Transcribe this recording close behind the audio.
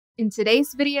In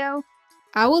today's video,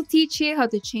 I will teach you how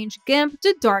to change Gimp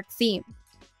to dark theme.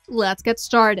 Let's get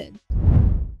started.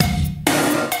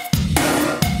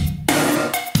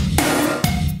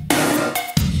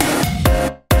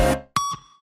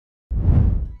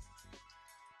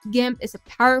 Gimp is a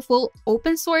powerful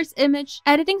open source image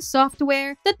editing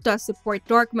software that does support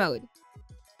dark mode.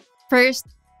 First,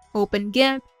 open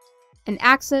Gimp and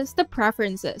access the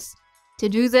preferences. To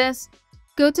do this,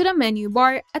 go to the menu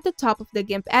bar at the top of the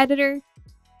Gimp editor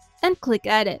and click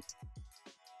Edit.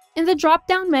 In the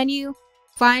drop-down menu,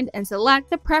 find and select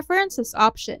the Preferences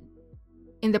option.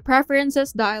 In the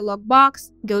Preferences dialog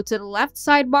box, go to the left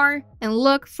sidebar and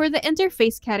look for the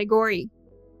Interface category.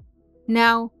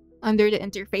 Now, under the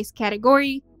Interface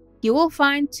category, you will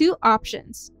find two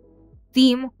options: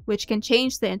 Theme, which can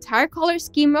change the entire color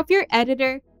scheme of your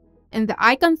editor, and the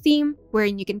Icon theme,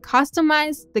 wherein you can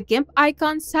customize the Gimp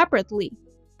icons separately.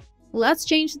 Let's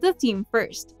change the theme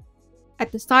first.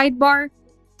 At the sidebar,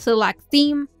 select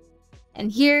Theme, and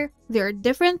here there are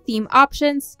different theme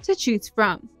options to choose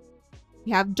from.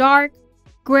 We have Dark,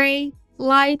 Gray,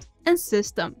 Light, and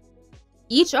System.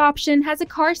 Each option has a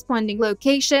corresponding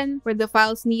location where the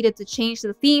files needed to change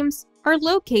the themes are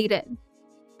located.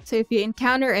 So if you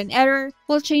encounter an error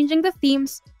while changing the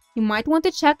themes, you might want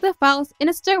to check the files in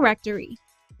its directory.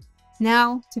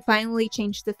 Now, to finally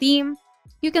change the theme,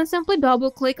 you can simply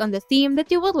double-click on the theme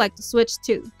that you would like to switch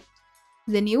to.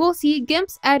 Then you will see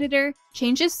Gimp's editor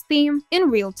change its theme in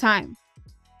real time.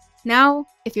 Now,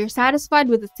 if you're satisfied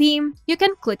with the theme, you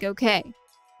can click OK.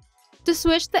 To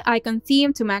switch the icon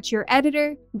theme to match your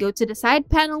editor, go to the side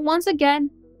panel once again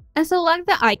and select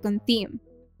the icon theme.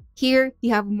 Here,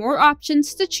 you have more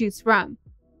options to choose from.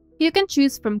 You can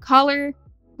choose from Color,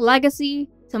 Legacy,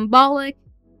 Symbolic,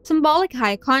 Symbolic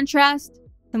High Contrast,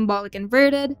 Symbolic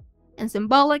Inverted, and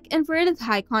Symbolic Inverted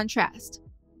High Contrast.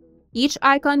 Each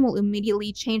icon will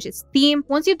immediately change its theme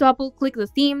once you double-click the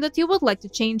theme that you would like to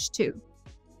change to.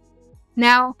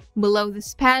 Now, below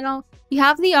this panel, you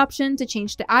have the option to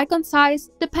change the icon size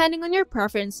depending on your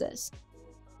preferences.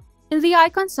 In the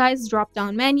icon size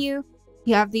drop-down menu,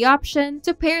 you have the option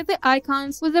to pair the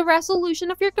icons with the resolution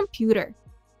of your computer.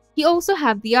 You also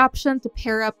have the option to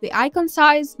pair up the icon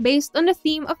size based on the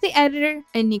theme of the editor,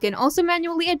 and you can also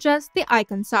manually adjust the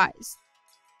icon size.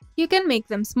 You can make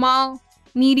them small,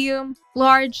 medium,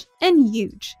 large, and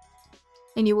huge.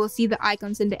 And you will see the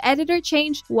icons in the editor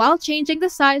change while changing the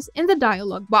size in the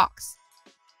dialog box.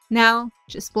 Now,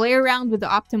 just play around with the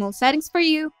optimal settings for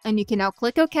you, and you can now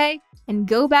click OK and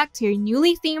go back to your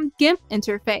newly themed Gimp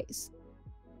interface.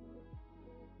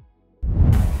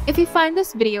 If you find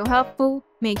this video helpful,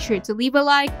 make sure to leave a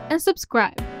like and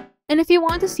subscribe. And if you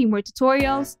want to see more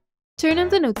tutorials, turn on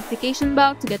the notification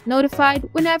bell to get notified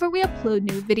whenever we upload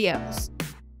new videos.